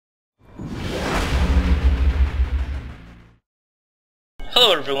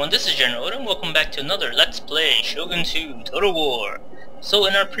everyone, this is General Oda and welcome back to another Let's Play Shogun 2 Total War. So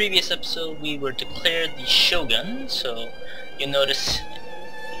in our previous episode we were declared the Shogun, so you'll notice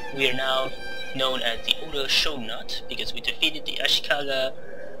we are now known as the Oda Shogunate because we defeated the Ashikaga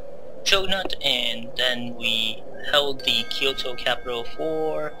Shogunate and then we held the Kyoto capital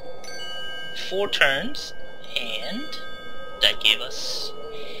for 4 turns and that gave us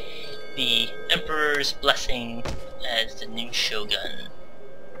the Emperor's blessing as the new Shogun.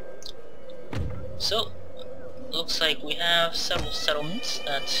 So, looks like we have several settlements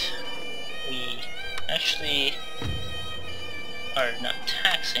that we actually are not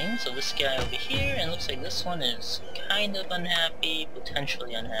taxing. So this guy over here, and looks like this one is kind of unhappy,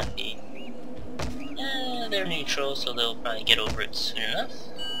 potentially unhappy. They're neutral, so they'll probably get over it soon enough.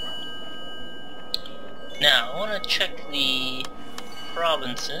 Now, I want to check the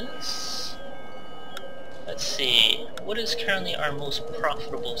provinces. Let's see, what is currently our most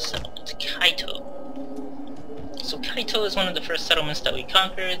profitable settlement? Kaito. So Kaito is one of the first settlements that we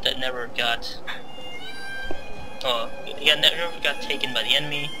conquered that never got never got taken by the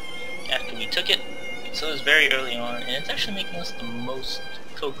enemy after we took it. So it was very early on, and it's actually making us the most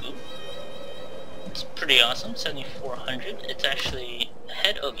koku. It's pretty awesome, 7,400. It's actually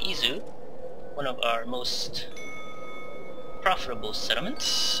ahead of Izu, one of our most profitable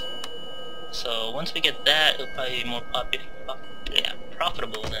settlements. So once we get that, it'll probably be more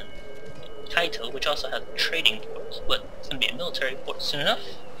profitable than Kaito, which also has a trading port, but it's going to be a military port soon enough,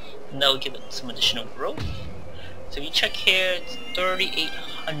 and that will give it some additional growth. So if you check here, it's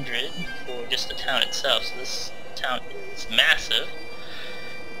 3,800 for just the town itself, so this town is massive.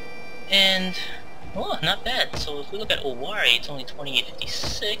 And, well, not bad. So if we look at Owari, it's only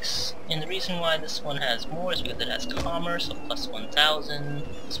 2,856, and the reason why this one has more is because it has commerce, so plus 1,000.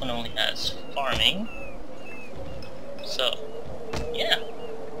 This one only has farming. So, yeah.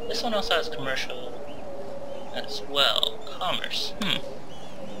 This one also has commercial as well. Commerce.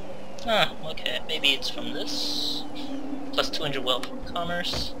 Okay. Maybe it's from this. Plus 200 wealth from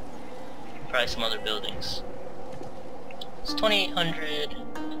commerce. Probably some other buildings. It's 2,800.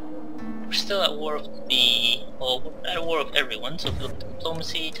 We're still at war with we're at war with everyone. So if you look at the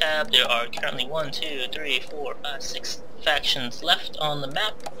diplomacy tab, there are currently 1, 2, 3, 4, 5, 6 factions left on the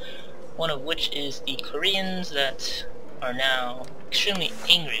map. One of which is the Koreans that are now extremely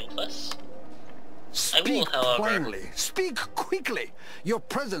angry with us. Speak, I will, however, plainly. Speak quickly. Your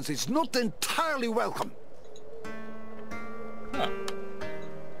presence is not entirely welcome. Huh.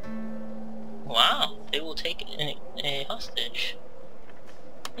 Wow, they will take a hostage.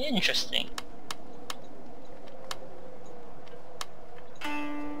 Interesting.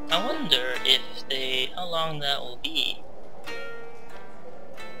 I wonder how long that will be.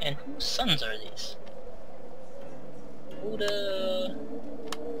 And whose sons are these? Oda...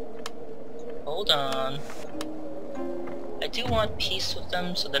 Hold on. I do want peace with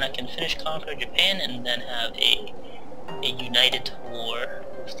them so then I can finish conquer Japan and then have a united war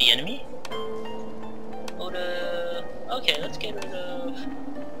with the enemy. Oda... Okay, let's get rid of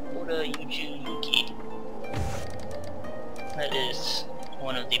Oda Nobuyuki. That is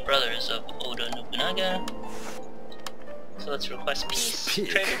one of the brothers of Oda Nobunaga. So let's request peace, Speak,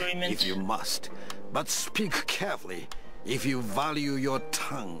 trade agreement. if you must, but speak carefully if you value your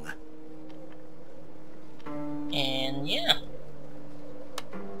tongue. And yeah.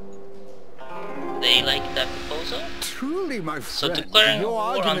 They like that proposal. Truly, my friend, So declaring your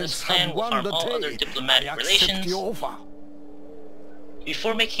war on this arguments plan have will won harm the all day. other diplomatic I accept relations. the offer.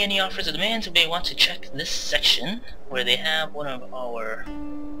 Before making any offers or demands, we may want to check this section where they have one of our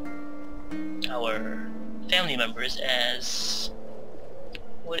family members as,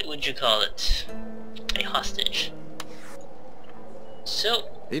 what would you call it? A hostage. So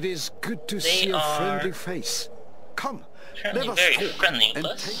It is good to see a friendly face. Come, let currently us very talk friendly with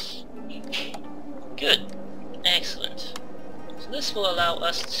and us. Good. Excellent. So this will allow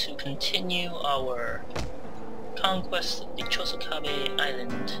us to continue our conquest of the Chosokabe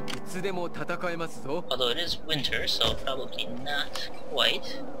island. Although it is winter, so probably not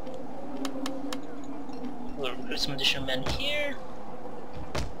quite. We'll recruit some additional men here.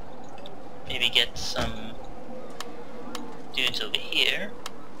 Maybe get some dudes over here.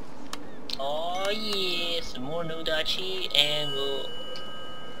 Oh yeah, some more Nodachi, and we'll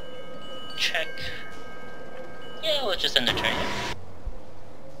check. Yeah, we'll just end the turn here.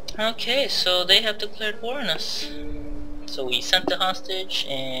 Okay, so they have declared war on us. So we sent the hostage,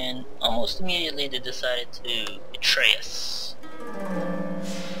 and almost immediately they decided to betray us.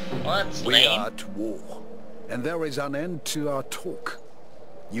 Well, that's we lame. are at war, and there is an end to our talk.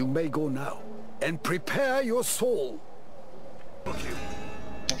 You may go now, and prepare your soul.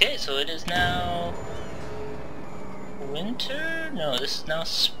 Okay, so it is now winter? No, this is now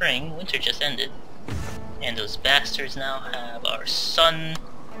spring. Winter just ended. And those bastards now have our son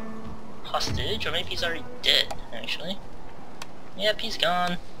hostage, or maybe he's already dead, actually. Yep, he's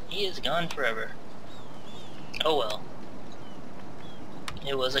gone. He is gone forever. Oh well.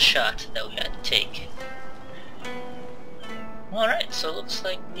 It was a shot that we had to take. Alright, so it looks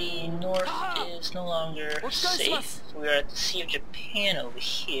like the north is no longer safe. We are at the Sea of Japan over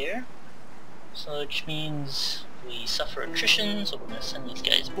here. So which means we suffer attrition, so we're going to send these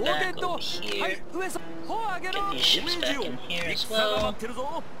guys back over here. Get these ships back in here as well. And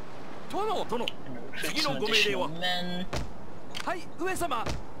recruit some additional men.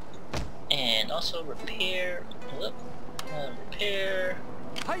 And also repair... repair...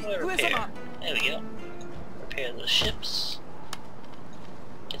 repair. There we go. Repair those ships.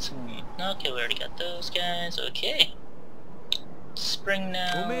 Get some... Okay, we already got those guys. Okay. Spring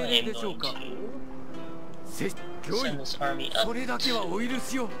now. I'm going to send this army up to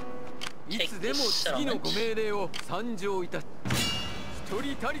take this settlement. Alright,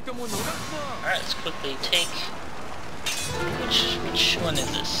 let's quickly take... Which one is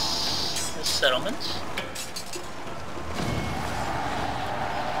this? This settlement?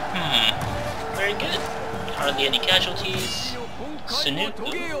 Very good. Hardly any casualties.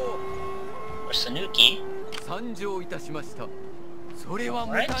 Sunuku. Or Sanuki. Alright.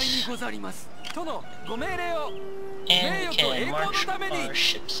 And we can march our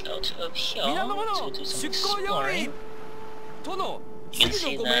ships out of here to do some exploring. You can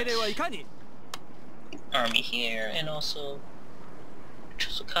see that army here, and also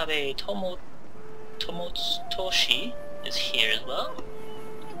Chosokabe Tomotoshi is here as well.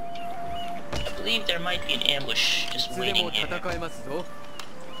 I believe there might be an ambush just waiting here.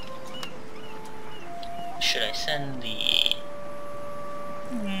 Should I send the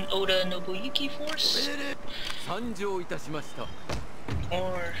Oda Nobuyuki force?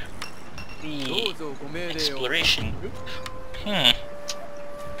 Or the exploration group?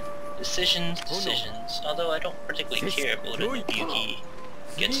 Decisions. Although I don't particularly care if Oda Nobuyuki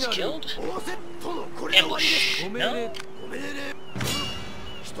gets killed. Ambush. No?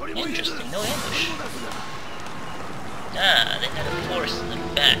 Interesting, no ambush. Ah, they had a force in the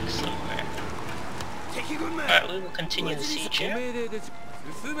back somewhere. Alright, we will continue the siege here.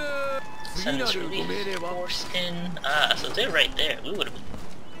 Send this relief force in. Ah, so they're right there. We would have been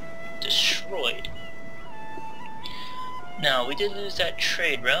destroyed. Now, we did lose that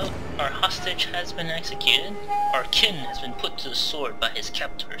trade route. Our hostage has been executed. Our kin has been put to the sword by his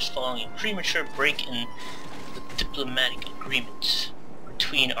captors following a premature break in the diplomatic agreement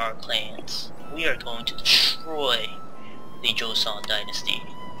between our clans. We are going to destroy the Joseon dynasty.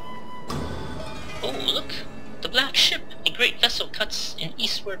 Oh, look! The Black Ship! A great vessel cuts an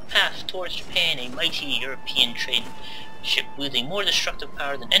eastward path towards Japan, a mighty European trade ship wielding more destructive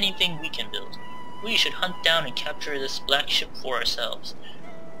power than anything we can build. We should hunt down and capture this Black Ship for ourselves.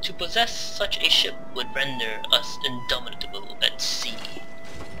 To possess such a ship would render us indomitable at sea.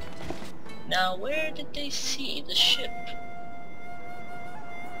 Now, where did they see the ship?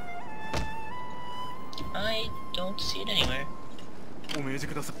 I don't see it anywhere.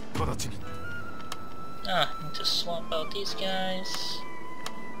 Ah, need to swap out these guys.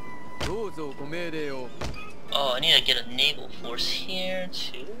 Oh, I need to get a naval force here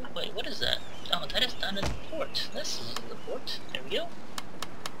too. Wait, what is that? Oh, that is not a port. This is the port. There we go.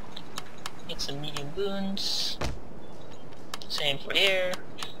 Get some medium boons. Same for here.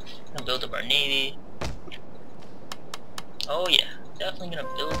 Gonna build up our navy. Oh yeah, definitely gonna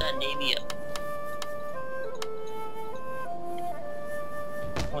build that navy up.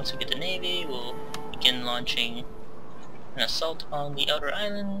 Once we get the navy, we'll begin launching an assault on the outer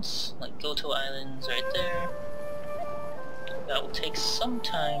islands, like Goto Islands right there. That will take some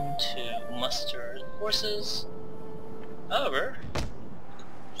time to muster forces. However,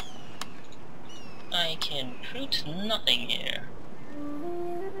 I can recruit nothing here.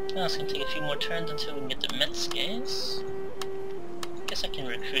 Now it's going to take a few more turns until we can get the Mets guys. Guess I can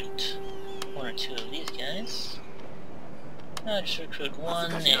recruit one or two of these guys. I'll just recruit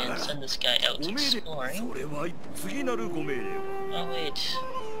one and send this guy out exploring. Oh wait.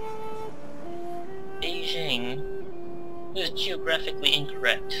 Beijing is geographically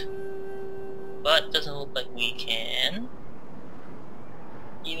incorrect. But doesn't look like we can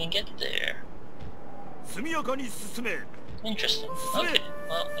even get there. Interesting. Okay,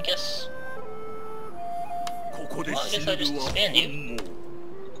 well I guess I'll just expand you.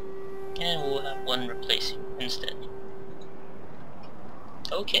 And we'll have one replace you instead.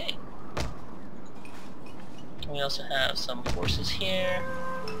 Okay. We also have some forces here.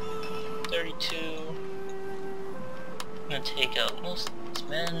 32. I'm gonna take out most of these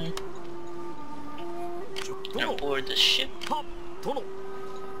men. Gonna board the ship. Going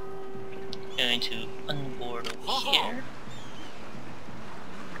to unboard over here.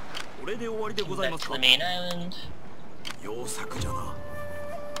 Back to the main island.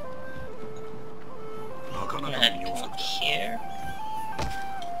 I'm gonna head over here.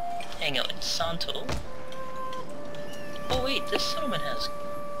 Hang out in Santo. Oh wait, this settlement has...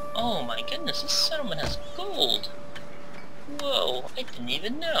 Oh my goodness, this settlement has gold! Whoa, I didn't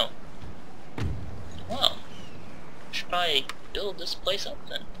even know. Wow. Should probably build this place up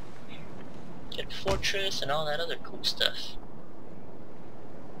then. Get a fortress and all that other cool stuff.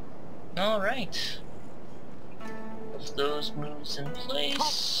 Alright. With those moves in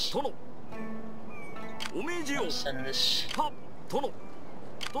place, I'll send this...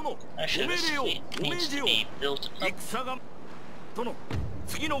 Actually, this fleet needs to be built up. Oh.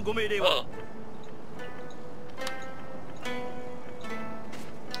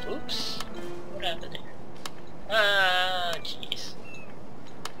 Oops. What happened there? Ah, jeez.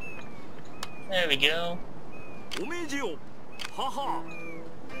 There we go.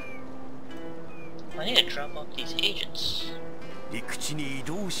 I need to drop off these agents. You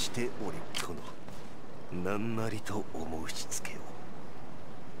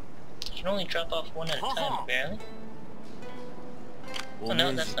can only drop off one at a time, apparently. Oh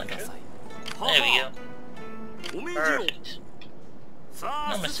no, that's not true. There we go. Perfect.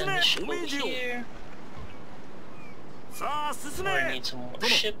 I'm gonna send this ship over here. I need some more ships. Have some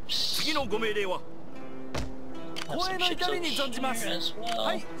ships over here as well.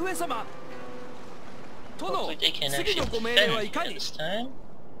 Hopefully they can actually defend me this time.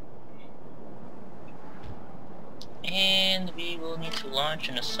 And we will need to launch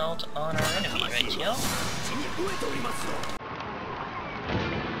an assault on our enemy, right, y'all?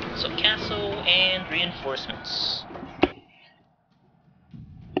 So castle and reinforcements.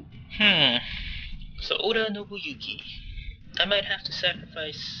 So Oda Nobuyuki. I might have to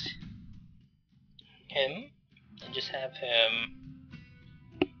sacrifice him and just have him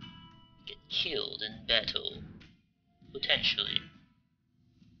get killed in battle. Potentially.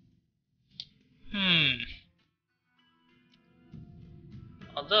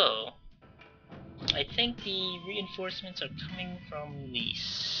 Although, I think the reinforcements are coming from the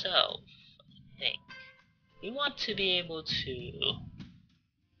south, I think. We want to be able to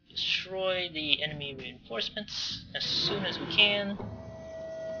destroy the enemy reinforcements as soon as we can,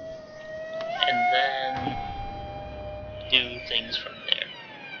 and then do things from there.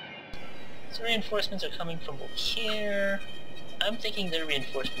 So reinforcements are coming from over here. I'm thinking their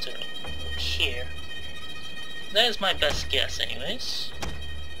reinforcements are over here. That is my best guess anyways.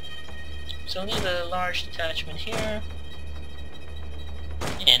 So leave a large detachment here,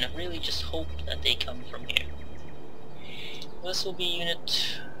 and really just hope that they come from here. This will be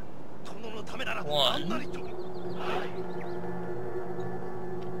unit 1.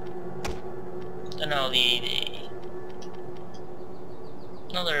 Then I'll leave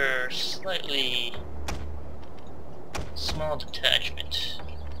another slightly small detachment.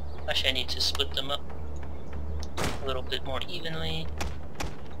 Actually, I need to split them up a little bit more evenly.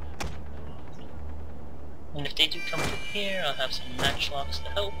 And if they do come from here, I'll have some matchlocks to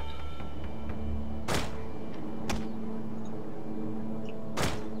help.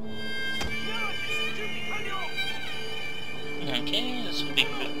 Okay, this will be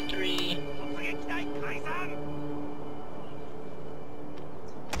group 3.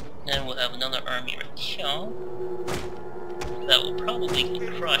 Then we'll have another army right here. That will probably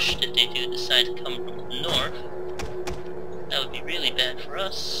get crushed if they do decide to come from the north. That would be really bad for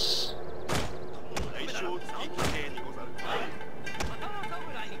us.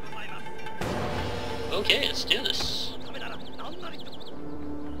 Okay, let's do this.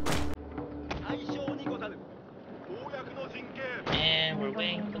 And we're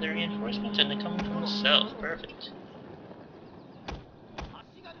waiting for the reinforcements, and they're coming from the south. Perfect.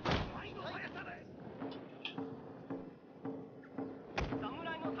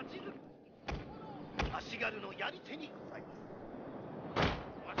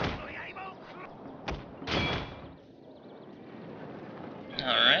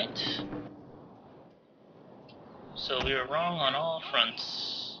 Alright. So we were wrong on all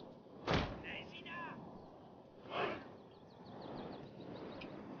fronts.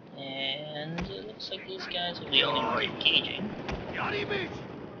 And it looks like these guys will be only one engaging.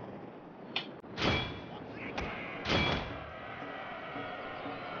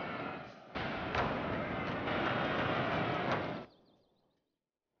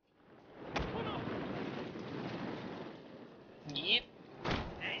 Yep.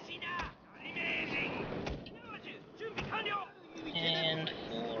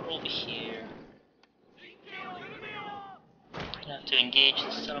 engage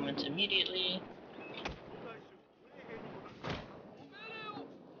the settlement immediately.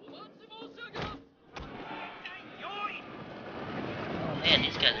 Oh man,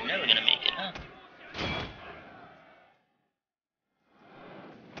 these guys are never gonna make it, huh?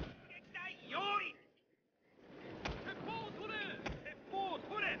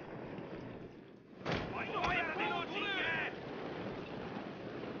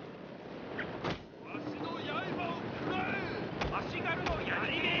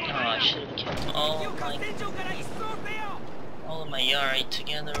 Oh, I should have kept all of my Yari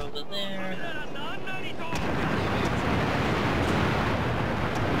together over there.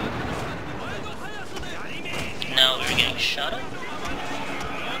 Now we're getting shot at.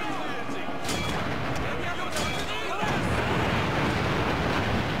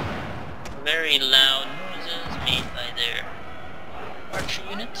 Very loud noises made by their archer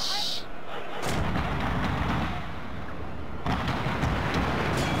units.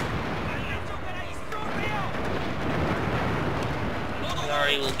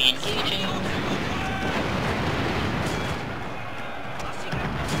 Yari will be engaging.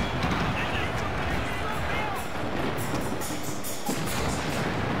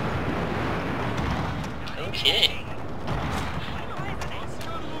 Okay.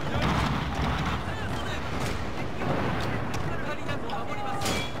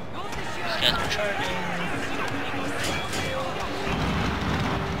 These guys are charging.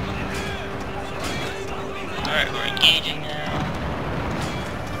 Alright, we're engaging now.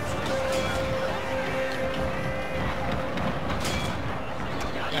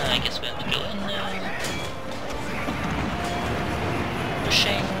 I guess we have to go in now.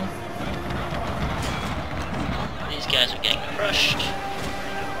 Pushing. These guys are getting crushed.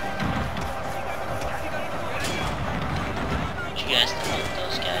 Need you guys to help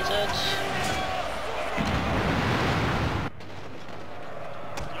those guys out.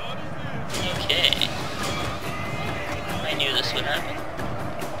 Okay. I knew this would happen.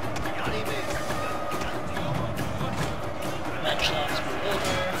 Matchlocks move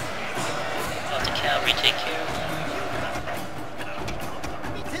over. Let the cavalry take care of them.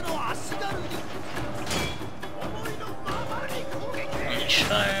 Unleash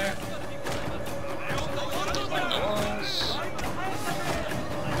fire. Climb the walls.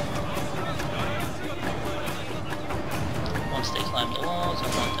 Once they climb the walls, I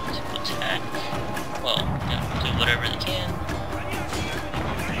want them to attack. Well, yeah, do whatever they can.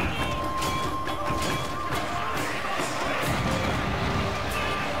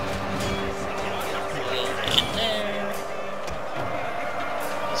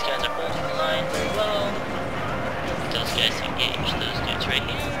 Engage those dudes right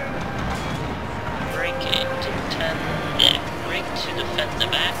here. Break it to pretend. Yeah, break to defend the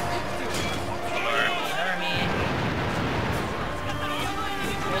back of our army.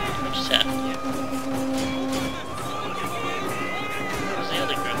 What just happened here? What was the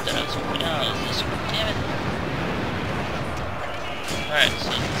other group that I was hoping? Oh, it was this group, damn it. Alright,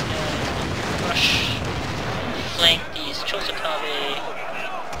 so these guys will rush and flank these Chosokabe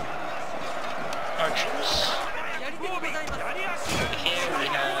archers. Here we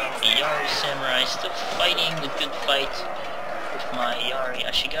have the Yari Samurai still fighting the good fight with my Yari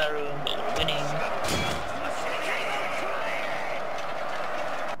Ashigaru, but we're winning.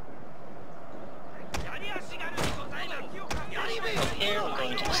 Up here we're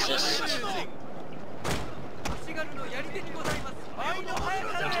going to assist. We're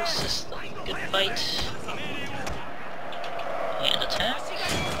going to assist the good fight. And attack.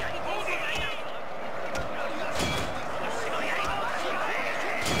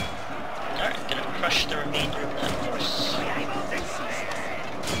 Crush the remainder of that force.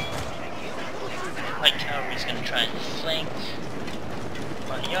 Light cavalry's gonna try and flank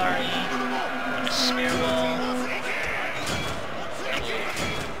my Yari. We're gonna spear wall.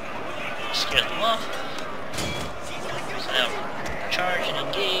 Scare them off. So now charge and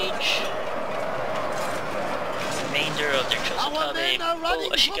engage. The remainder of their Chosokabe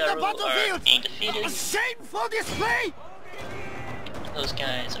Ashigaru are being defeated. Shameful display! Those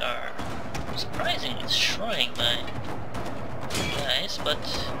guys are surprisingly destroying my guys, but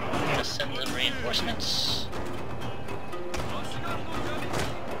I'm gonna send them reinforcements.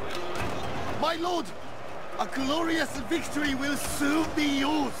 My lord, a glorious victory will soon be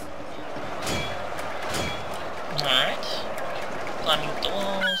yours. Alright. Climbing up the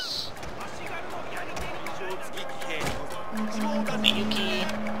walls. Nobuyuki.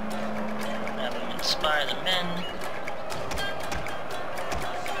 Have him inspire the men.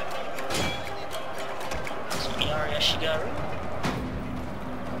 Yari Ashigaru.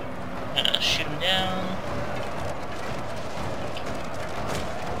 Gonna shoot him down.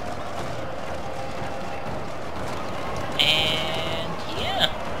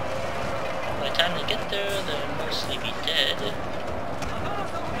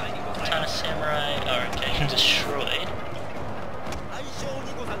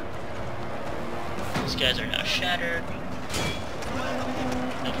 These guys are now shattered.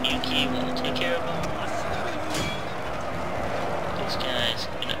 Nobuyuki will take care of them. These guys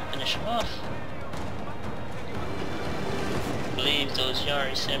are gonna finish them off. I believe those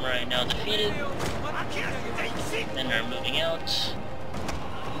Yari samurai now defeated. Men are moving out.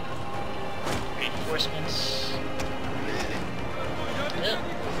 Reinforcements. Yep,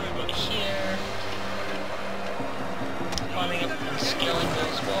 over here. Climbing up and scaling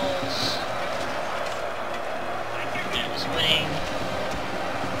those walls. And is winning.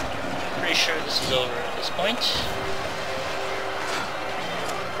 Pretty sure this is over at this point.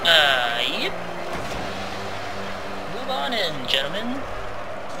 Yep. Move on in, gentlemen.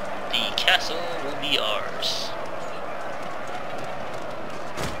 The castle will be ours.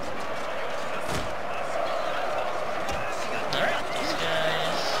 Alright, these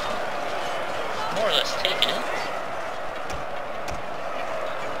guys more or less taking it.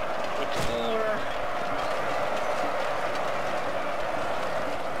 Look for...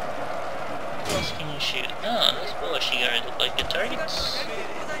 What else can you shoot? Oh, those Boashigari look like good targets.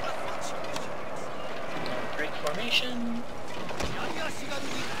 Break formation.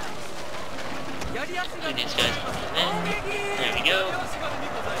 Do these guys move in. There we go.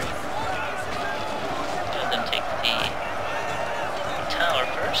 Have them take the tower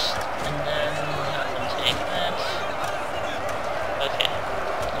first, and then have them take that. Okay,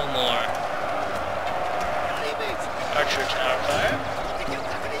 no more archer tower fire.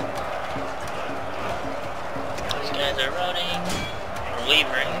 These guys are routing, or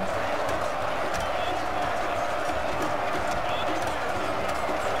wavering.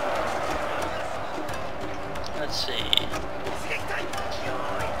 Let's see.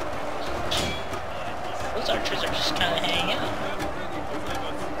 Those archers are just kind of hanging out.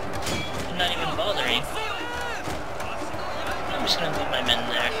 They're not even bothering. I'm just gonna leave my men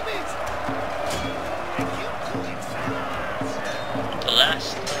there. The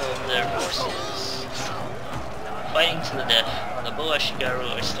last of their forces fighting to the death while the Boashigaru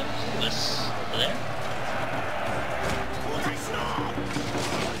are still clueless over there.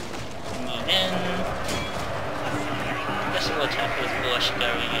 Move in. We'll attack those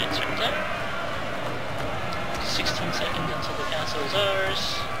Boashigaru units right there. 16 seconds until the castle is ours.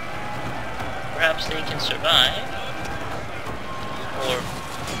 Perhaps they can survive, or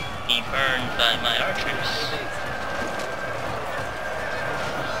be burned by my archers.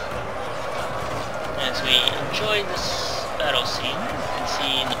 As we enjoy this battle scene, you can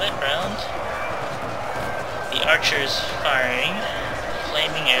see in the background the archers firing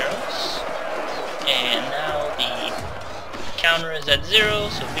flaming arrows, and now the counter is at 0,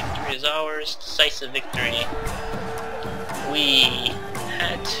 so victory is ours. Decisive victory. We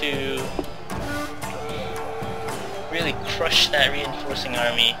had to really crush that reinforcing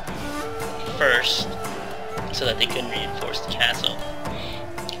army first so that they couldn't reinforce the castle.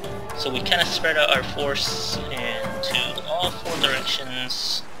 So we kind of spread out our force into all 4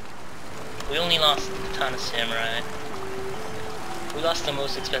 directions. We only lost the Katana Samurai. We lost the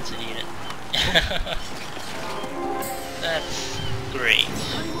most expensive unit. That's great.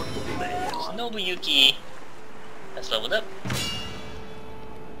 So Nobuyuki has leveled up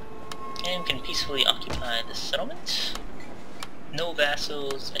and can peacefully occupy this settlement. No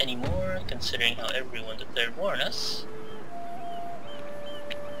vassals anymore, considering how everyone declared war on us.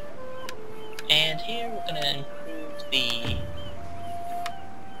 And here we're going to improve the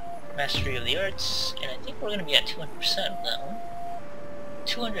mastery of the arts, and I think we're going to be at 200% of that one.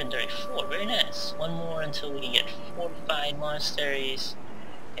 234, very nice. One more until we can get fortified monasteries,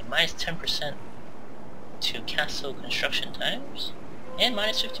 and minus 10% to castle construction times, and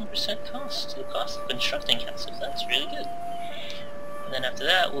minus 15% cost to the cost of constructing castles. That's really good. And then after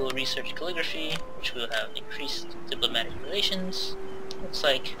that, we'll research calligraphy, which will have increased diplomatic relations. Looks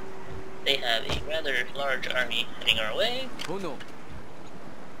like they have a rather large army heading our way,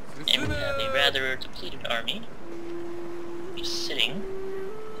 and we have a rather depleted army just sitting.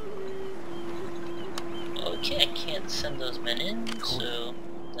 Okay, I can't send those men in, so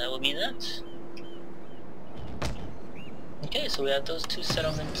that will be that. Okay, so we have those 2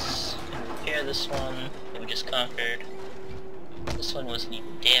 settlements. Repair this one that we just conquered. This one wasn't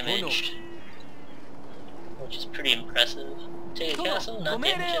even damaged, which is pretty impressive. Take a castle, not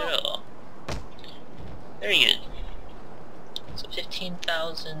damaged at all. Very good. So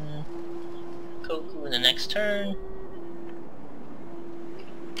 15,000 Koku in the next turn.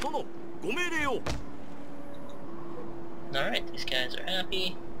 Alright, these guys are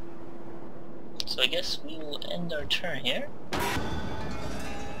happy. So I guess we will end our turn here.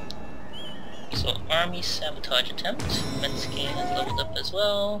 So army sabotage attempt. Metzke has leveled up as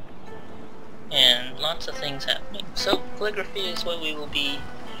well. and lots of things happening. So calligraphy is what we will be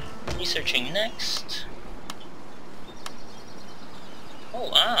researching next. Oh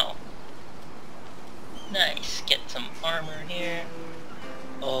wow. Nice. Get some armor here.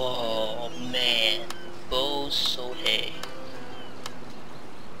 Oh man. Bosohe.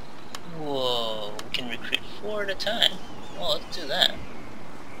 Whoa. We can recruit 4 at a time. Well, let's do that.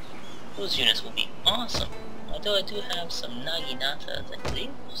 Those units will be awesome. Although I do have some Naginatas, I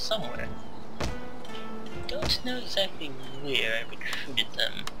believe, somewhere. Don't know exactly where I recruited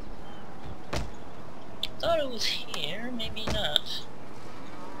them. Thought it was here, maybe not.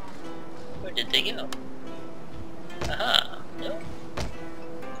 Where did they go? Aha, no?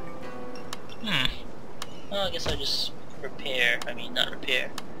 Well, I guess I'll just repair, not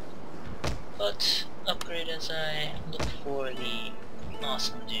repair, but upgrade as I look for the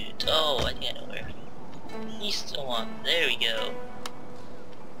awesome dude. Oh, I think I know where. East Owan, there we go.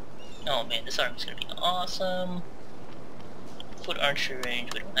 Oh man, this army's gonna be awesome. Foot archery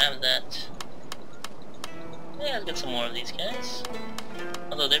range, we don't have that. Yeah, let's get some more of these guys.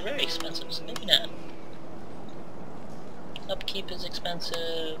 Although they're very expensive, so maybe not. Upkeep is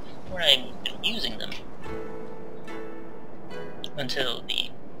expensive. We're not even using them. Until the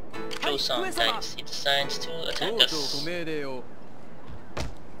Choson dynasty decides to attack us.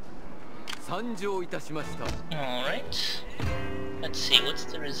 Alright. Let's see, what's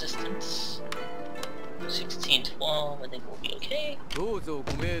the resistance? 1612, I think we'll be okay.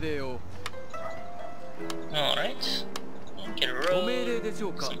 Alright. Get a road,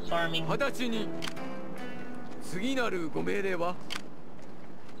 some farming.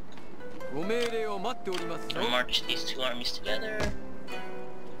 I'll march these 2 armies together.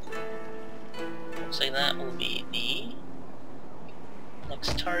 Looks like that will be the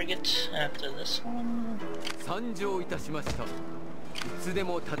next target after this one.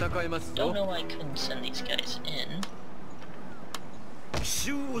 Don't know why I couldn't send these guys in.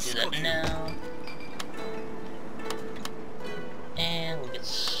 Do that now. And we'll get...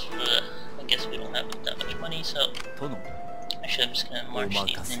 I guess we don't have that much money, so... Actually, I'm just gonna march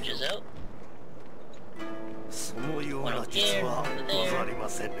these ninjas out. One over here, one over there.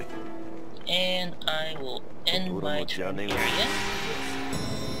 And I will end my turn here again.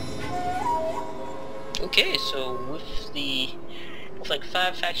 Okay, so with like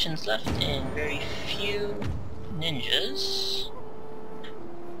 5 factions left and very few ninjas,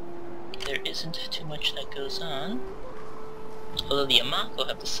 there isn't too much that goes on. Although the Amako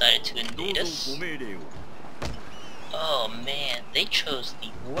have decided to invade us. Oh man, they chose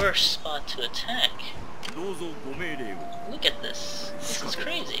the worst spot to attack. Look at this. This is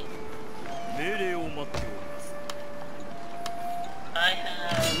crazy. I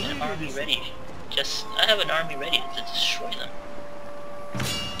have an army ready. I have an army ready to destroy them.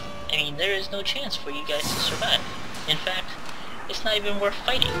 I mean, there is no chance for you guys to survive. In fact, it's not even worth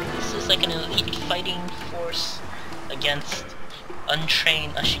fighting. This is like an elite fighting force against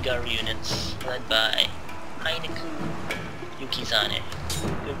untrained Ashigaru units led by Hainaku Yukizane.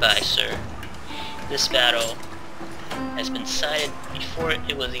 Goodbye, sir. This battle has been decided before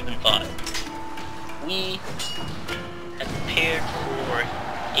it was even fought. We have prepared for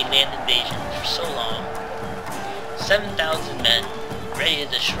a land invasion for so long. 7,000 men ready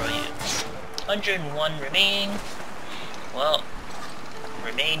to destroy you. 101 remaining. Well,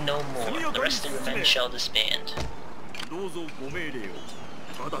 remain no more. The rest of the men shall disband.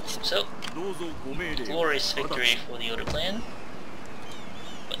 So, glorious victory for the Oda clan,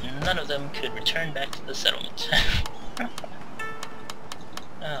 but none of them could return back to the settlement.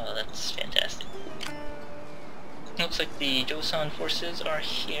 Oh, that's fantastic. Looks like the Joseon forces are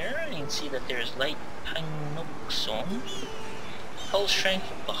here. You can see that there's light Panokson, hull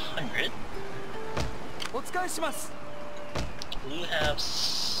strength of 100. We have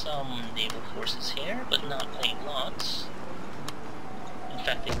some naval forces here, but not a lot. In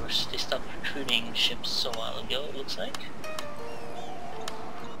fact, they stopped recruiting ships a while ago, it looks like.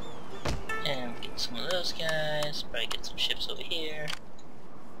 And get some of those guys, probably get some ships over here.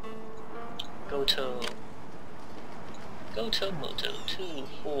 Goto Moto, 2,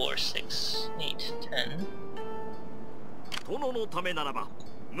 4, 6, 8, 10.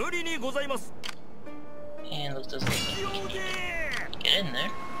 And those doesn't look like we can get in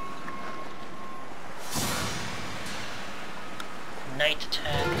there. Night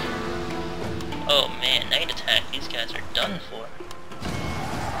attack. Oh man, night attack. These guys are done for.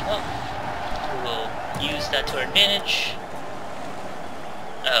 Well, we will use that to our advantage.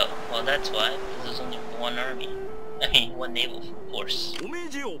 Oh, well that's why, because there's only one army. I mean, one naval force.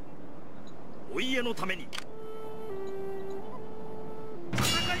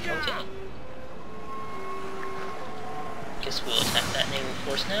 Okay. guess we'll attack that naval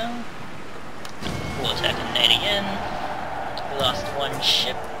force now. We'll attack at night again. We lost one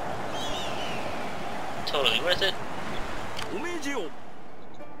ship. Totally worth it.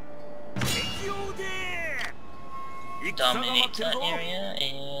 Dominate that area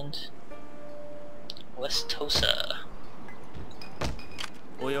and West Tosa.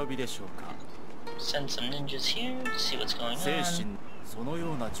 Send some ninjas here to see what's going on.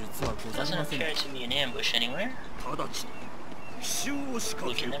 Doesn't appear to be an ambush anywhere.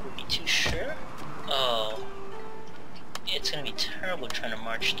 We can never be too sure. Oh, it's gonna be terrible trying to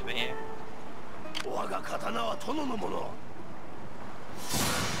march through here.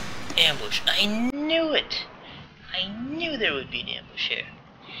 Ambush. I knew it! I knew there would be an ambush here.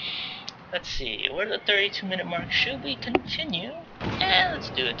 Let's see, we're at the 32-minute mark. Should we continue? Yeah, let's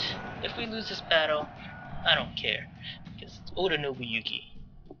do it. If we lose this battle, I don't care. Because it's Oda Nobuyuki.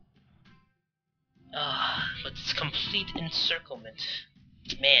 But it's complete encirclement.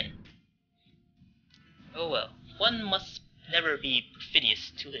 Man. Oh well. One must never be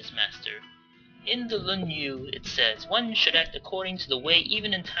perfidious to his master. In the Lunyu, it says, one should act according to the way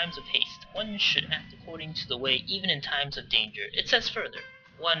even in times of haste. One should act according to the way even in times of danger. It says further,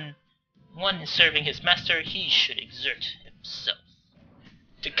 one is serving his master, he should exert himself.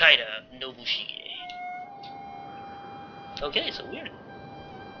 Takeda Nobushige. Okay, so we're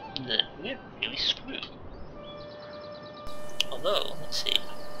really screwed. Although, let's see.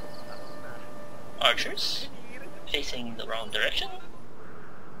 Archers, facing the wrong direction.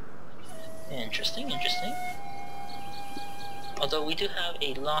 Interesting, interesting. Although we do have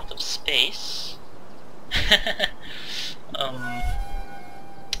a lot of space.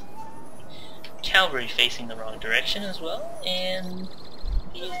 Cavalry facing the wrong direction as well, and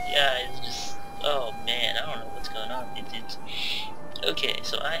these guys just, oh man, I don't know what's going on. Okay,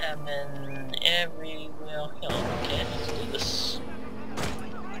 so I have been everywhere. Oh, okay, let's do this.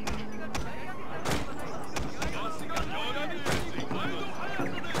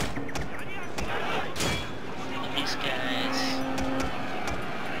 These guys.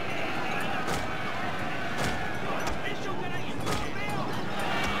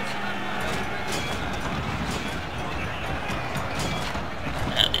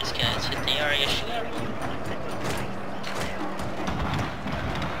 Now these guys hit the area Shigaru.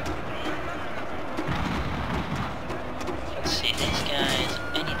 Let's see, these guys,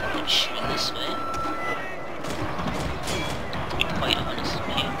 anything can shoot this way. To be quite honest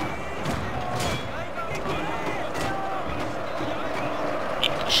with you. Be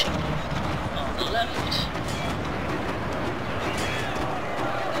pushing on the left.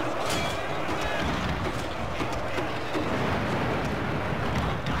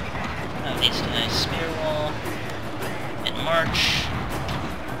 Now these guys spear wall and march.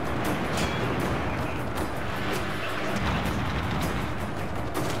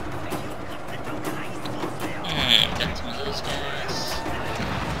 Got some of those guys.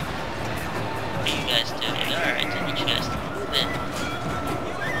 What are you guys doing? Alright, I need you guys to move in.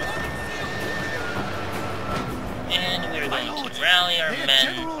 And we're going to rally our men.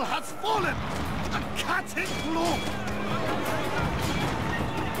 General has fallen. A cutting blow.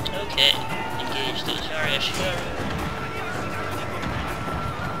 Okay, engage those Arya Shigaru.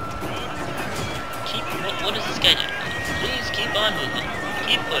 What is this guy doing? Please keep on moving.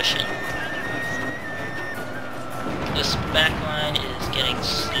 Keep pushing. This back line is getting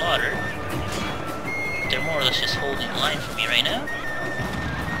slaughtered. They're more or less just holding the line for me right now. I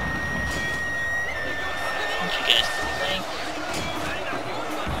want you guys to flank.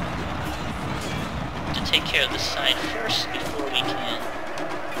 To take care of this side first before we can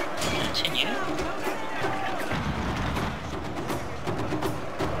continue.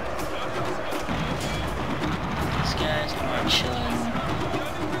 These guys are chilling.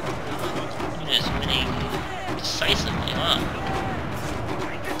 It is winning decisively, huh?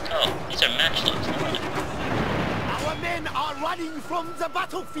 Oh, these are matchlocks, no? Our men are running from the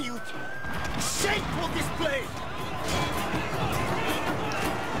battlefield. Shameful display.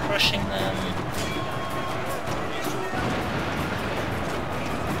 Crushing them.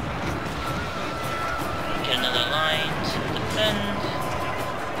 Get another line to defend.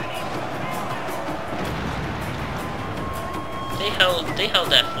 They held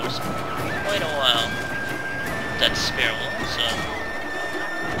that force for quite a while. That spear wall, so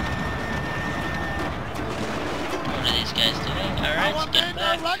what are these guys doing? Alright, get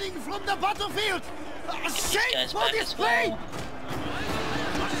back. Running from the battlefield. Get these guys back as well.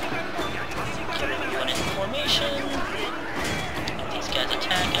 Get everyone in formation. Let these guys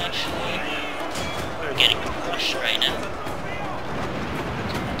attack, actually. We're getting pushed right now.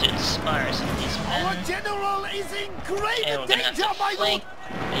 To inspire some of these Our general is in grave And we're gonna have danger, to my flank lord!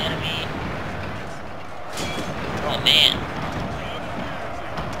 the enemy. Oh man.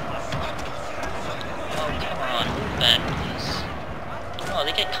 Oh come on, move back please. Oh,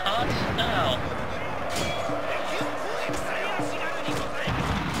 they get caught? No.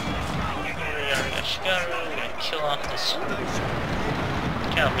 Shikoku, we're gonna kill off this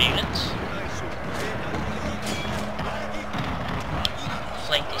cavalry unit.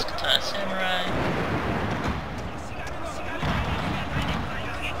 Flank these katana samurai.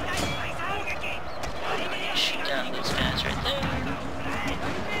 Shoot down those guys right there.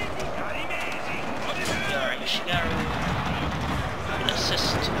 Yara Yoshigaru. Gonna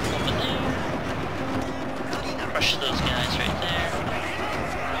assist over there. Crush those guys right there.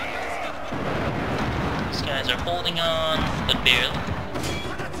 These guys are holding on, but barely.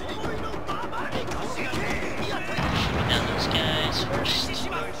 Shooting down those guys first.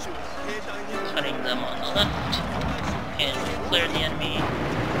 Cutting them on the left. And we clear the enemy.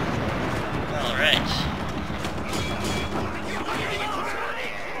 Alright.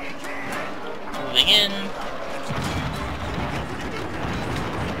 Moving in.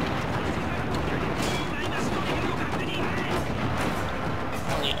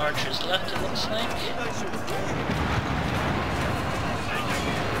 Only archers left, it looks like.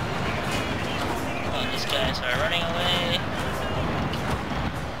 Oh, these guys are running away.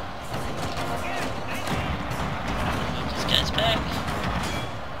 Move these guys back.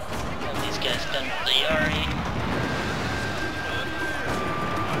 Oh, these guys done with the Yari.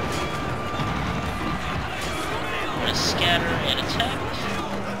 I'm gonna scatter and attack.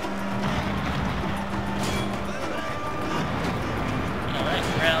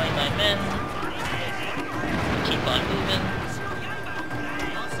 Rally my men. Keep on moving.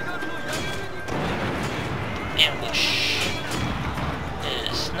 Ambush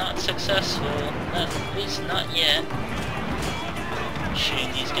is not successful. At least not yet.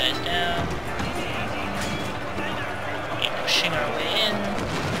 Shooting these guys down. We're pushing our way in.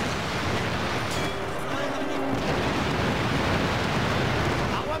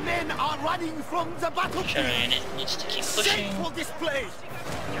 Our men are running from the battlefield! Shadow unit needs to keep pushing. Shameful display!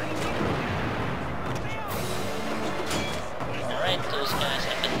 Alright, those guys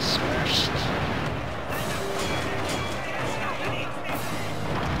have been dispersed.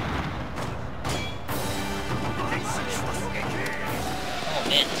 Oh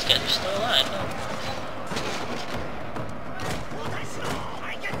man, these guys are still alive, huh?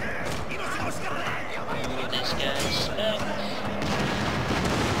 Move these guys back.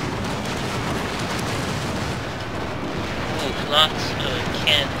 Ooh, lots of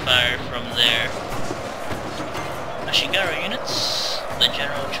cannon fire from there. Ashigaru units, the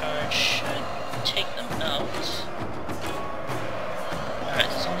general charge should take them out. Alright,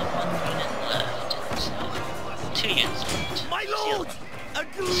 there's only one unit left. So, 2 units left. My lord! A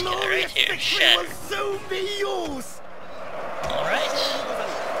glorious here, victory shatter. will soon be yours! Alright.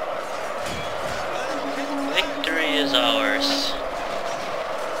 Victory is ours.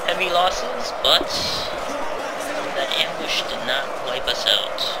 Heavy losses, but that ambush did not wipe us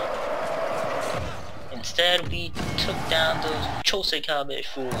out. Instead, we took down those Chosokabe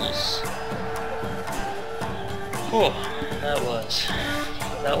fools. Oh,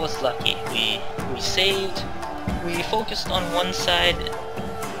 that was lucky. We saved. We focused on one side.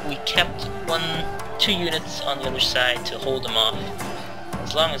 We kept 2 units on the other side to hold them off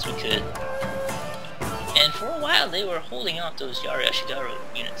as long as we could. And for a while, they were holding off those Yari Ashigaru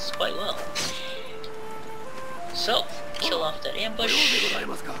units quite well. So, kill off that ambush.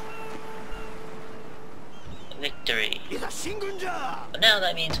 Victory. But now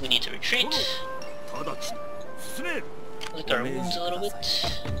that means we need to retreat. Lick our wounds a little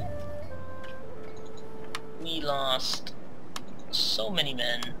bit. We lost so many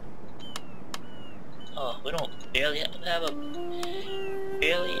men. Oh, we don't barely have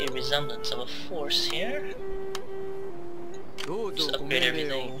barely a resemblance of a force here. Just upgrade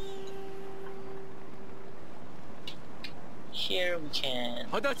everything. Here we can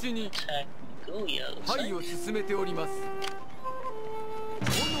attack Nagoya, looks like.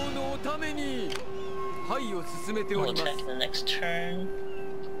 We'll attack the next turn.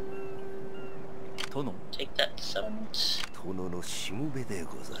 Take that settlement.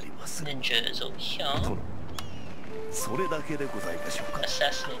 Ninja is over here.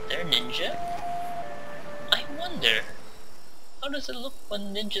 Assassinate their ninja. I wonder, how does it look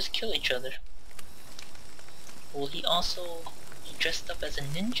when ninjas kill each other? Will he also be dressed up as a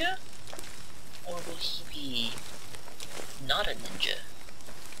ninja? Or will he be not a ninja?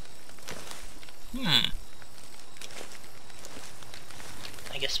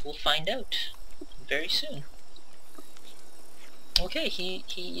 I guess we'll find out. very soon. Okay, he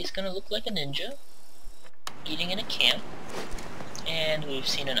is gonna look like a ninja, eating in a camp, and we've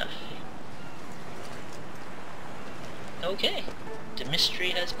seen enough. Okay, the mystery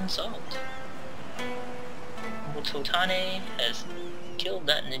has been solved. Mototane has killed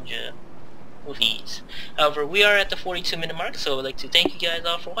that ninja with ease. However, we are at the 42-minute mark, so I'd like to thank you guys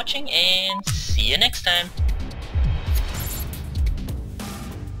all for watching, and see you next time!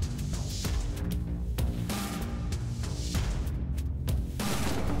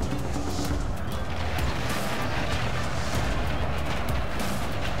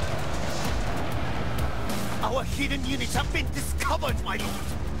 Our hidden units have been discovered, my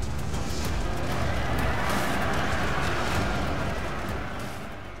lord!